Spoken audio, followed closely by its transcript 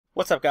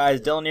What's up, guys?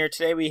 Dylan here.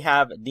 Today we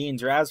have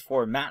Dean's razz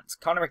for Matt's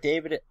Connor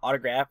McDavid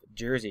autograph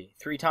jersey.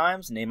 3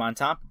 times, name on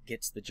top,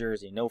 gets the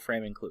jersey, no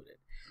frame included.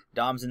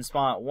 Dom's in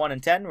spot 1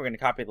 and 10. We're going to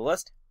copy the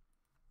list,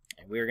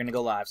 and we're going to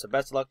go live. So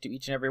best of luck to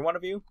each and every one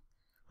of you.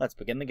 Let's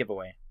begin the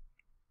giveaway.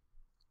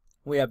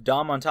 We have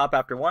Dom on top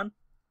after 1.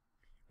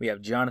 We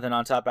have Jonathan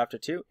on top after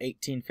 2.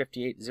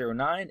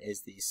 185809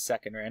 is the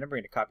second random. We're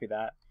going to copy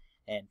that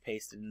and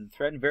paste it in the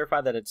thread and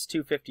verify that it's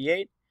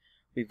 258.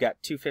 We've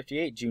got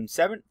 258 June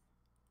 7th.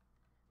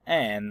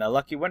 And the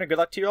lucky winner, good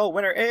luck to you all,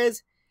 winner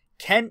is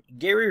Kent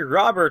Gary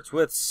Roberts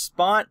with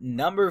spot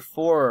number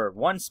 4.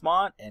 1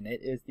 spot, and it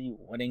is the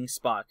winning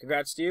spot.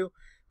 Congrats to you.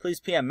 Please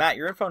PM Matt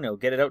your info, and he'll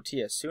get it out to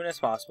you as soon as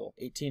possible.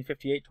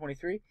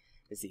 185823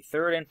 is the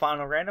third and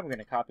final random. We're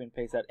going to copy and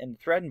paste that in the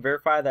thread and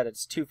verify that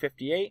it's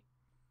 258.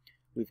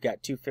 We've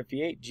got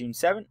 258 June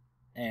 7th.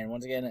 And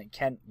once again,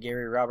 Kent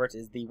Gary Roberts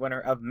is the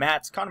winner of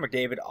Matt's Connor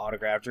McDavid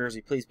autograph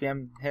jersey. Please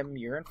PM him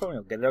your info, and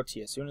he'll get it out to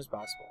you as soon as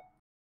possible.